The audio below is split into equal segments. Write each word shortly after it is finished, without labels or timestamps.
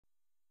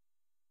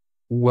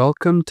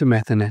Welcome to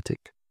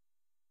Mathenatic.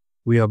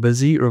 We are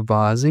busy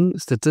revising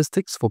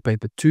statistics for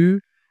paper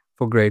 2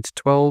 for grade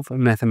 12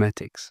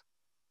 mathematics.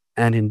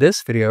 And in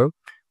this video,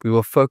 we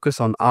will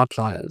focus on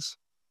outliers.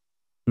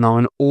 Now,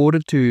 in order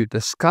to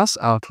discuss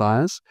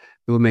outliers,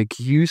 we will make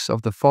use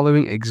of the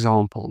following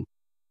example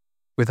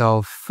with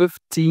our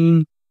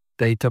 15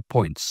 data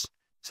points.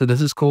 So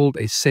this is called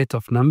a set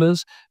of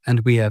numbers,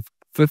 and we have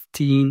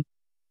 15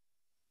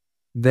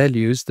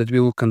 values that we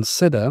will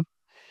consider,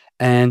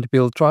 and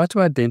we'll try to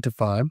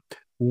identify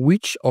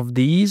which of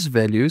these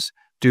values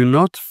do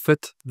not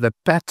fit the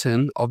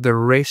pattern of the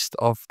rest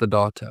of the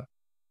data.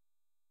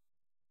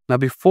 Now,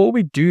 before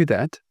we do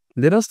that,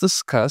 let us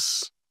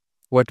discuss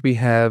what we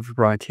have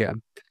right here.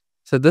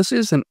 So this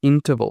is an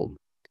interval.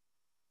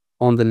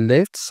 On the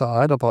left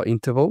side of our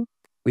interval,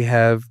 we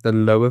have the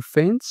lower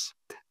fence,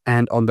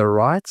 and on the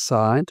right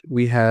side,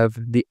 we have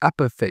the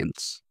upper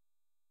fence.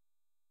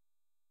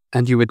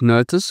 And you would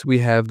notice we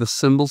have the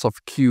symbols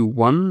of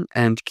Q1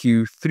 and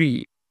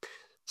Q3.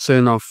 So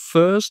in our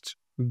first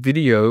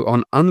video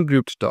on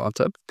ungrouped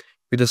data,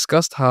 we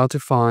discussed how to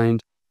find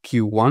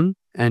Q1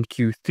 and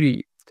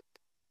Q3.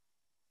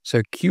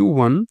 So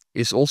Q1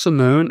 is also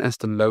known as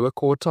the lower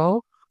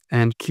quartile,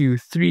 and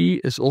Q3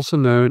 is also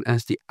known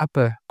as the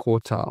upper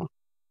quartile.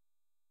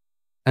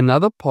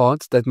 Another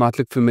part that might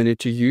look familiar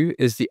to you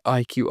is the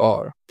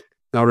IQR.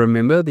 Now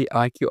remember, the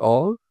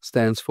IQR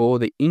stands for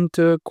the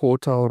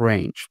Interquartile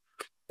Range.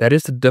 That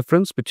is the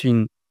difference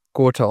between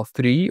quartile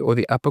 3 or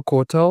the upper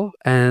quartile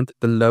and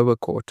the lower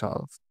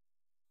quartile.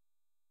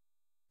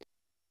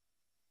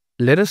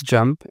 Let us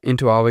jump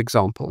into our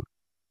example.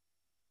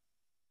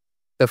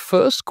 The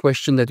first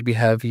question that we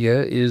have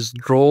here is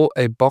draw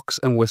a box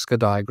and whisker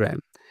diagram.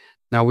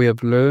 Now, we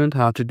have learned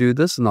how to do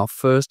this in our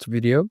first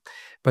video,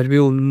 but we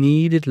will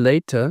need it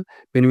later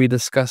when we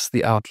discuss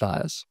the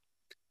outliers.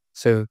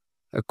 So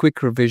a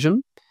quick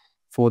revision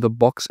for the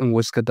box and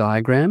whisker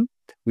diagram.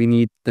 We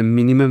need the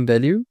minimum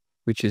value,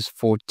 which is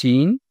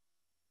 14,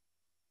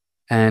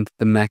 and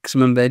the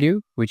maximum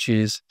value, which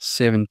is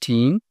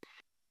 17.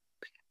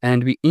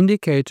 And we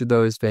indicate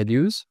those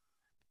values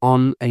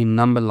on a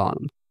number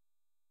line.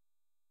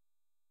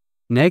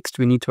 Next,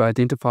 we need to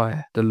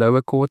identify the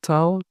lower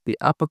quartile, the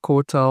upper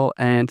quartile,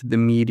 and the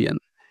median.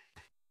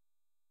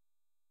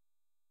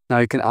 Now,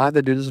 you can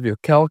either do this with your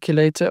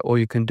calculator or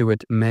you can do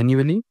it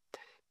manually.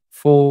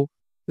 For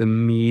the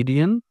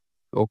median,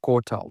 or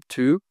quartile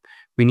 2,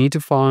 we need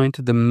to find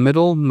the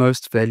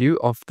middlemost value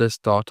of this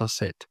data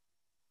set.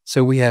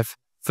 So we have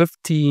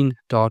 15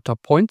 data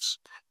points.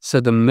 So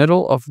the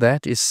middle of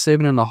that is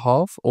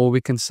 7.5, or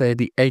we can say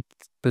the 8th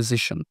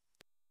position.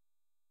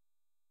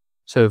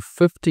 So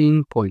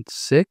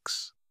 15.6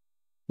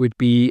 would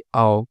be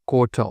our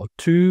quartile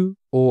 2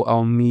 or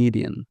our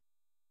median.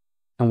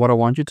 And what I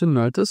want you to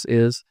notice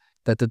is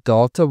that the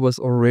data was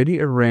already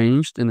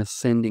arranged in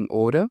ascending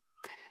order.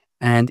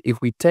 And if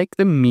we take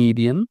the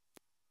median,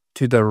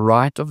 to the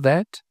right of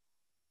that,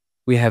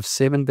 we have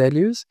 7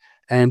 values,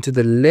 and to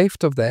the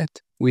left of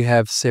that, we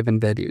have 7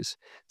 values.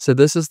 So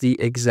this is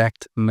the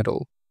exact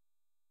middle.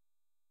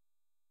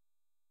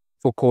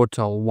 For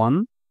quartile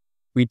 1,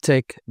 we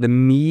take the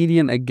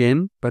median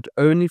again, but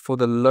only for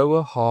the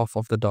lower half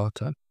of the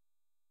data.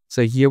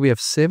 So here we have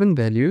 7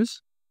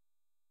 values,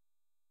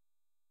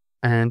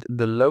 and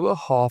the lower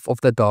half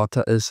of the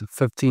data is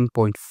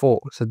 15.4.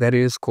 So that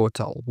is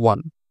quartile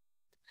 1.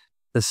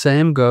 The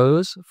same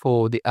goes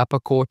for the upper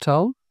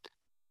quartile,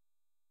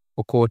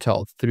 or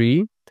quartile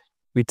 3.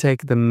 We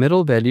take the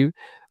middle value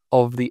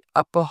of the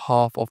upper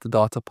half of the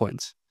data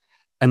points.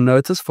 And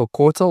notice for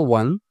quartile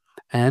 1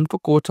 and for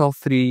quartile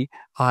 3,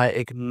 I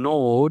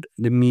ignored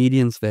the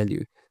median's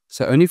value.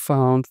 So I only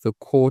found the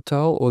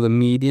quartile or the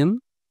median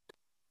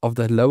of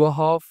the lower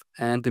half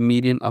and the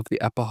median of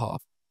the upper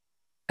half.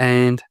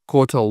 And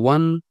quartile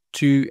 1,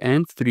 2,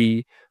 and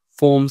 3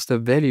 forms the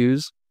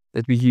values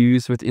that we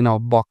use within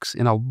our box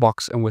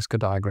and whisker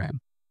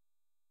diagram.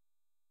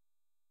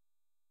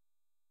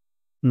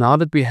 Now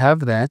that we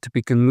have that,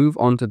 we can move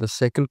on to the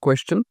second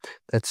question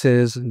that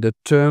says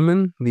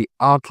determine the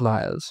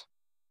outliers.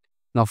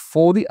 Now,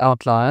 for the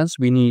outliers,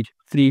 we need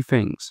 3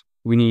 things.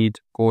 We need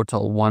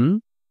quartile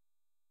 1,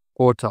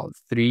 quartile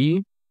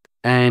 3,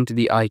 and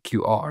the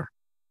IQR.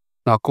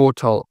 Now,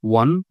 quartile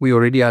 1, we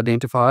already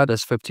identified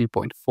as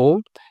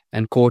 15.4,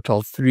 and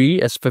quartile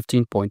 3 as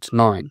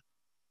 15.9.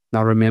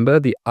 Now remember,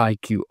 the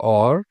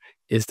IQR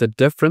is the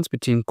difference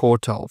between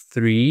quartile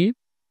 3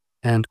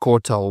 and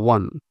quartile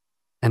 1.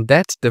 And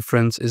that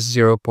difference is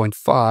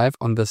 0.5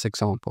 on this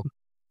example.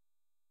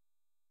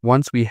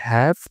 Once we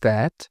have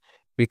that,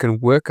 we can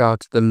work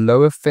out the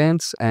lower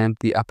fence and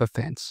the upper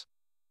fence.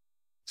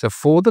 So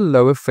for the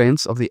lower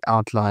fence of the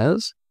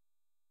outliers,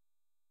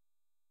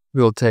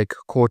 we'll take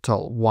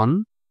quartile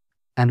 1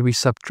 and we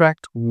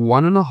subtract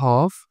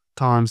 1.5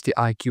 times the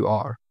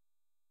IQR.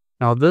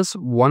 Now this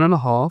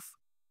 1.5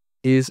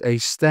 is a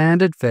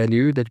standard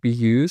value that we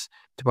use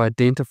to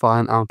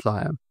identify an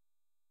outlier.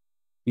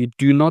 You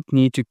do not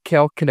need to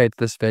calculate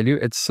this value.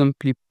 It's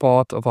simply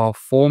part of our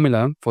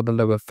formula for the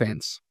lower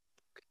fence.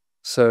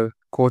 So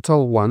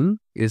quartile 1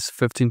 is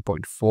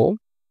 15.4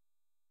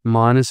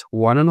 minus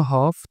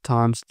 1.5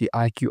 times the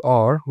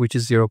IQR, which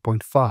is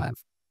 0.5.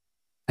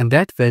 And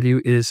that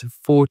value is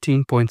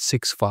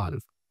 14.65.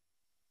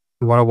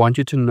 What I want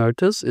you to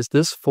notice is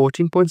this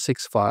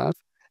 14.65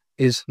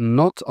 is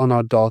not on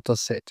our data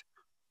set.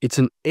 It's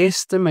an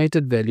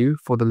estimated value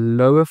for the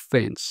lower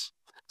fence,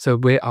 so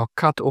where our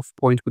cutoff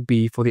point would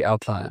be for the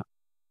outlier.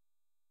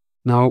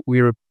 Now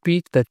we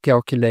repeat that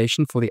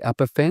calculation for the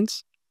upper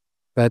fence,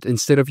 but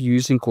instead of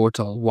using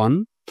quartile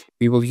 1,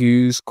 we will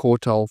use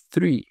quartile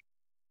 3.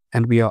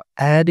 And we are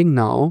adding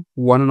now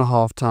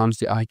 1.5 times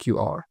the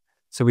IQR.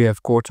 So we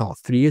have quartile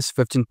 3 is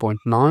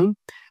 15.9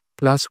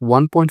 plus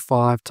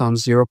 1.5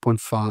 times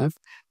 0.5,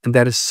 and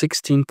that is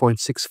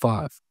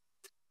 16.65.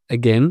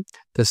 Again,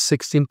 the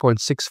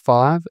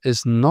 16.65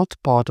 is not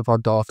part of our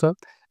data.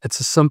 It's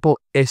a simple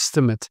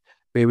estimate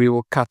where we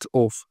will cut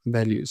off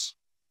values.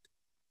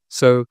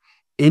 So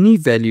any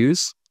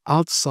values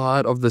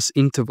outside of this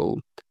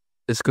interval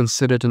is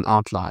considered an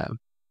outlier.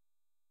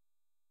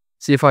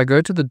 See, if I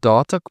go to the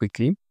data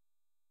quickly,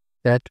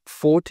 that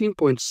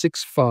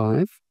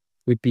 14.65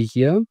 would be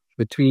here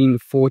between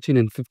 14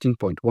 and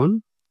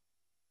 15.1,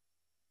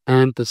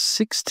 and the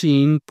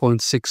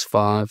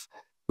 16.65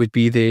 would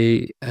be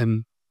there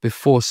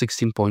before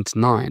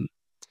 16.9.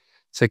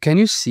 So can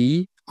you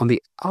see on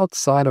the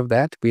outside of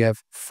that we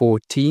have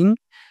 14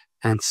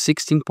 and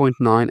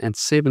 16.9 and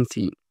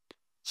 17.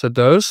 So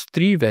those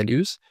three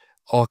values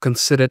are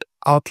considered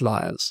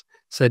outliers.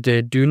 So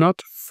they do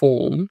not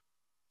form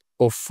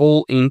or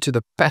fall into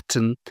the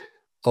pattern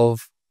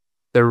of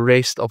the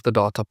rest of the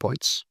data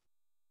points.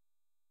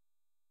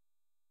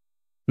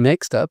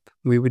 Next up,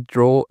 we would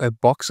draw a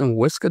box and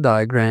whisker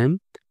diagram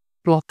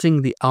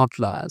plotting the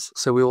outliers.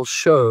 So we will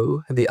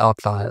show the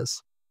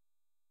outliers.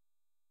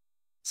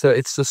 So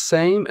it's the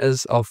same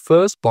as our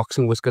first box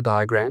and whisker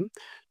diagram,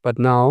 but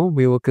now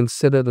we will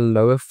consider the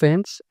lower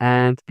fence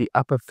and the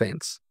upper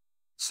fence.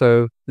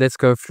 So let's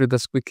go through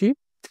this quickly.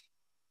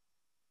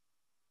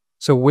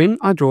 So when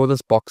I draw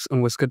this box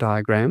and whisker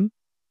diagram,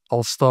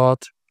 I'll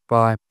start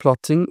by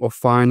plotting or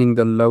finding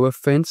the lower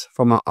fence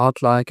from our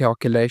outlier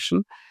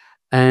calculation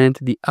and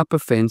the upper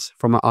fence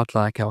from our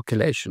outlier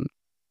calculation.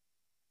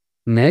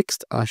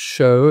 Next, I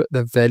show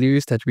the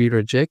values that we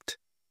reject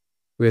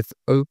with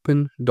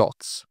open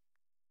dots.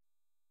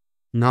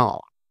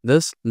 Now,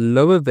 this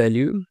lower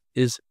value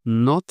is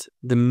not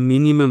the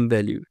minimum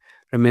value.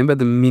 Remember,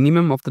 the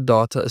minimum of the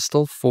data is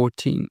still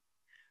 14.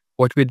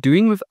 What we're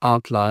doing with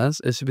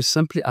outliers is we're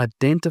simply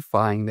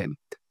identifying them.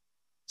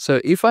 So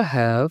if I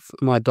have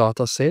my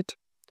data set,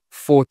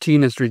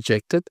 14 is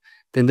rejected,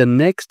 then the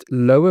next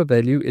lower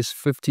value is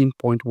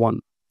 15.1.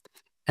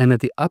 And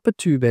at the upper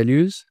two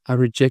values, I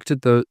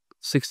rejected the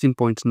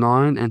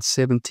 16.9 and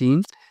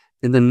 17.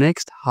 Then the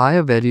next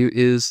higher value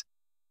is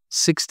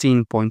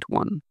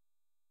 16.1.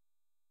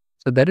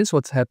 So that is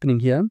what's happening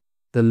here.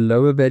 The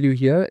lower value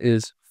here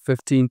is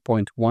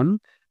 15.1.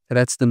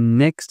 That's the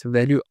next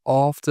value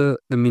after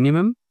the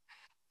minimum.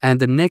 And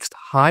the next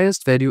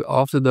highest value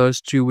after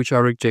those two which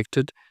are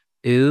rejected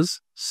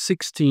is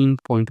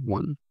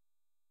 16.1.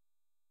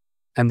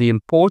 And the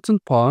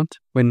important part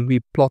when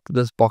we plot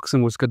this box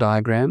and whisker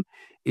diagram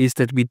is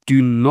that we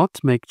do not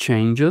make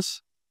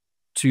changes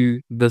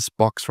to this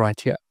box right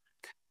here.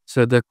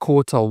 So the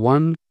quartile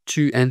 1,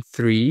 2, and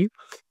 3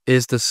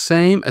 is the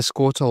same as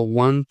quartile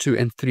 1, 2,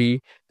 and 3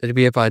 that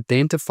we have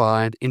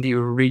identified in the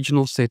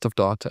original set of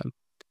data.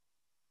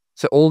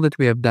 So all that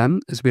we have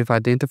done is we have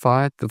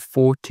identified the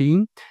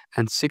 14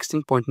 and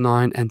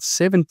 16.9 and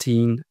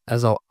 17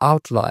 as our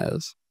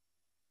outliers.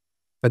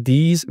 But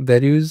these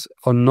values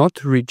are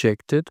not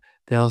rejected,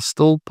 they are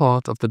still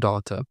part of the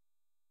data.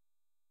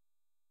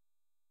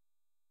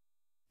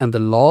 And the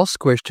last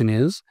question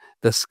is,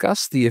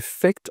 discuss the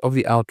effect of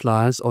the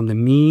outliers on the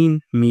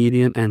mean,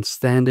 median, and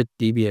standard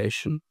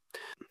deviation.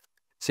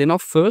 So in our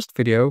first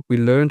video, we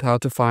learned how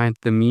to find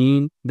the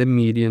mean, the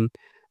median,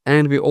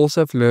 and we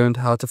also have learned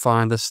how to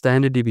find the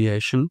standard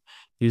deviation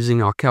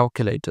using our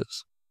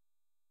calculators.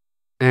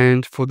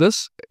 And for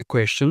this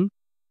question,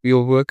 we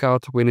will work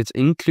out when it's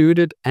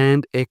included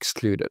and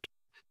excluded.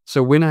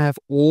 So when I have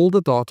all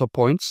the data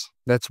points,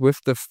 that's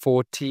with the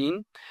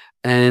 14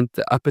 and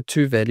the upper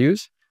two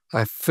values, I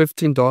have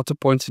 15 data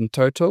points in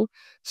total.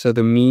 So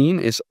the mean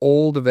is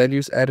all the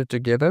values added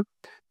together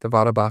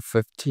divided by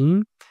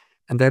 15,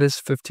 and that is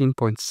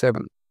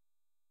 15.7.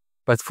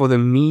 But for the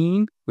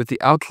mean with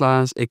the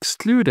outliers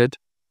excluded,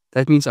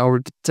 that means I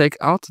would take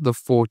out the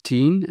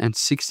 14 and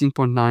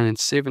 16.9 and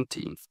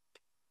 17.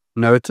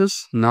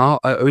 Notice now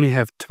I only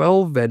have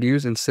 12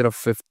 values instead of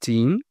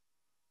 15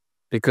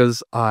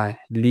 because I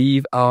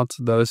leave out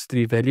those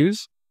three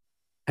values,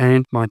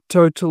 and my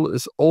total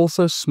is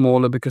also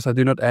smaller because I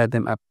do not add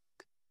them up.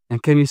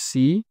 And can you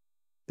see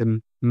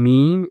the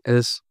mean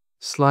is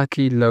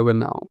slightly lower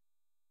now.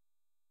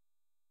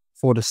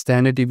 For the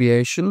standard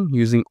deviation,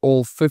 using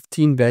all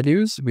 15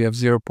 values, we have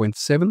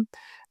 0.7,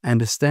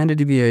 and the standard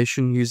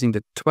deviation using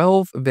the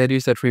 12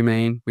 values that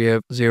remain, we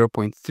have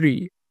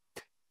 0.3.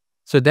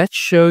 So that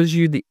shows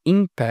you the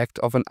impact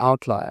of an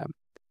outlier.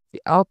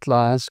 the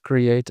outliers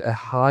create a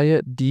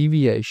higher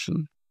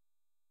deviation,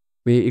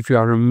 where if you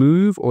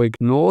remove or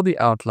ignore the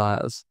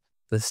outliers,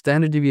 the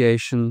standard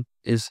deviation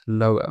is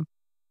lower.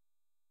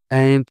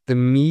 And the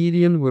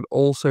median will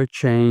also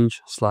change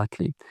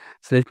slightly.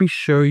 So let me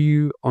show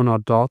you on our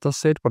data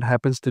set what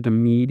happens to the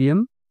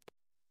median.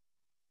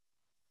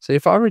 So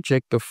if I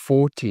reject the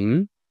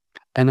 14,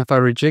 and if I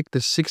reject the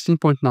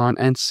 16.9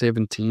 and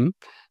 17,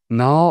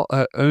 now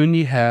I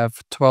only have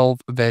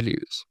 12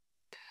 values.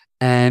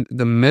 And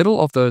the middle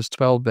of those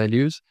 12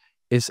 values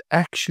is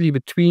actually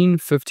between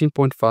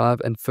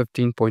 15.5 and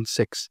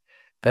 15.6.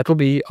 That will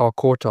be our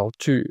quartile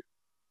 2.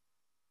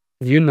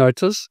 You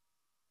notice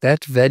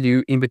that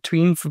value in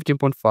between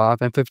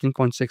 15.5 and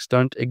 15.6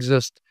 don't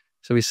exist.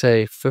 So we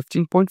say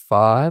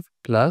 15.5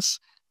 plus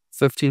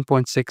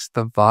 15.6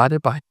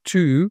 divided by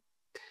 2,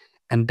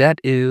 and that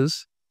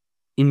is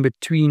in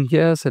between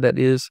here, so that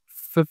is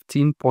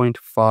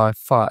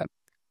 15.55.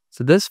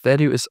 So this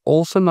value is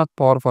also not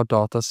part of our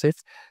data set,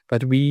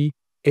 but we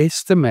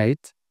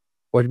estimate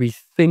what we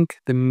think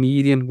the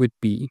median would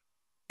be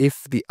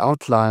if the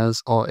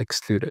outliers are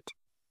excluded.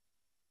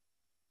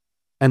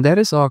 And that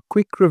is our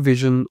quick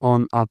revision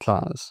on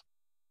outliers.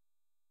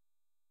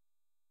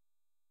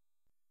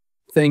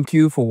 Thank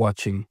you for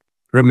watching.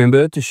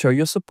 Remember to show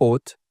your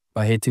support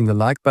by hitting the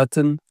like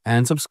button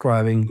and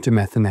subscribing to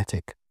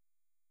Mathenatic.